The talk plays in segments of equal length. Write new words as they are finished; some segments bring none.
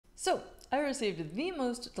So, I received the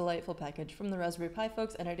most delightful package from the Raspberry Pi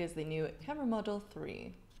folks, and it is the new Camera Module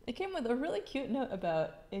 3. It came with a really cute note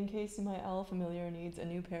about, in case my owl familiar needs a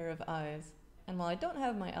new pair of eyes. And while I don't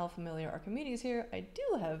have my owl familiar Archimedes here, I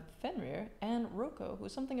do have Fenrir and Roko,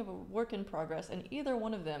 who's something of a work in progress, and either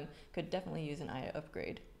one of them could definitely use an eye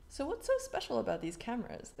upgrade. So what's so special about these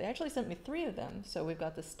cameras? They actually sent me 3 of them, so we've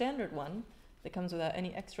got the standard one that comes without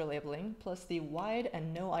any extra labeling, plus the wide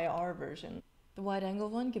and NoIR version. The wide-angle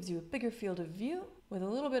one gives you a bigger field of view with a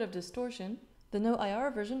little bit of distortion. The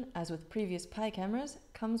NoIR version, as with previous Pi cameras,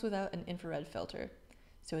 comes without an infrared filter,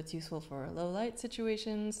 so it's useful for low-light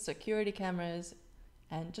situations, security cameras,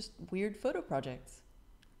 and just weird photo projects.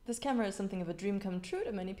 This camera is something of a dream come true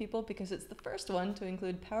to many people because it's the first one to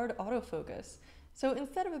include powered autofocus. So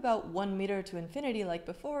instead of about 1 meter to infinity like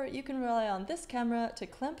before, you can rely on this camera to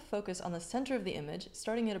clamp focus on the center of the image,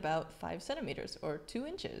 starting at about 5 centimeters or 2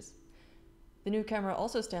 inches. The new camera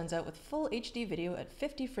also stands out with full HD video at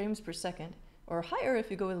 50 frames per second, or higher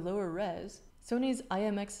if you go with lower res. Sony's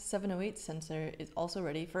IMX708 sensor is also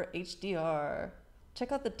ready for HDR.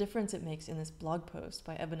 Check out the difference it makes in this blog post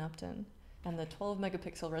by Eben Upton. And the 12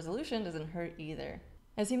 megapixel resolution doesn't hurt either.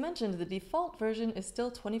 As he mentioned, the default version is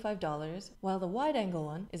still $25, while the wide-angle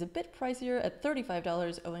one is a bit pricier at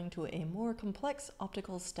 $35 owing to a more complex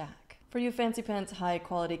optical stack. For you fancy pants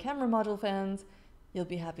high-quality camera module fans, you'll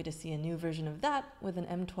be happy to see a new version of that with an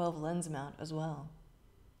M12 lens mount as well.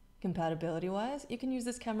 Compatibility-wise, you can use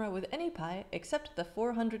this camera with any Pi except the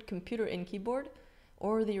 400 computer-in keyboard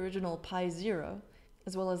or the original Pi Zero,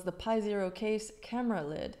 as well as the Pi Zero case camera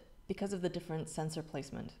lid because of the different sensor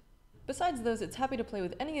placement. Besides those, it's happy to play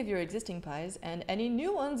with any of your existing Pis and any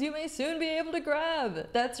new ones you may soon be able to grab.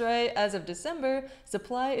 That's right, as of December,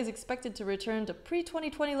 supply is expected to return to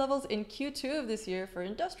pre-2020 levels in Q2 of this year for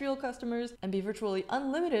industrial customers and be virtually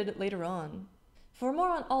unlimited later on. For more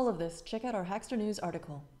on all of this, check out our Hackster News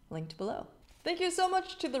article, linked below. Thank you so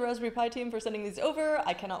much to the Raspberry Pi team for sending these over.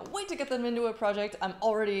 I cannot wait to get them into a project. I'm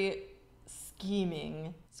already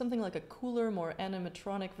scheming. Something like a cooler, more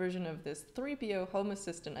animatronic version of this 3PO home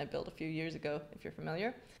assistant I built a few years ago, if you're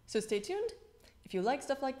familiar. So stay tuned. If you like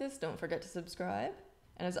stuff like this, don't forget to subscribe.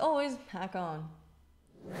 And as always, hack on.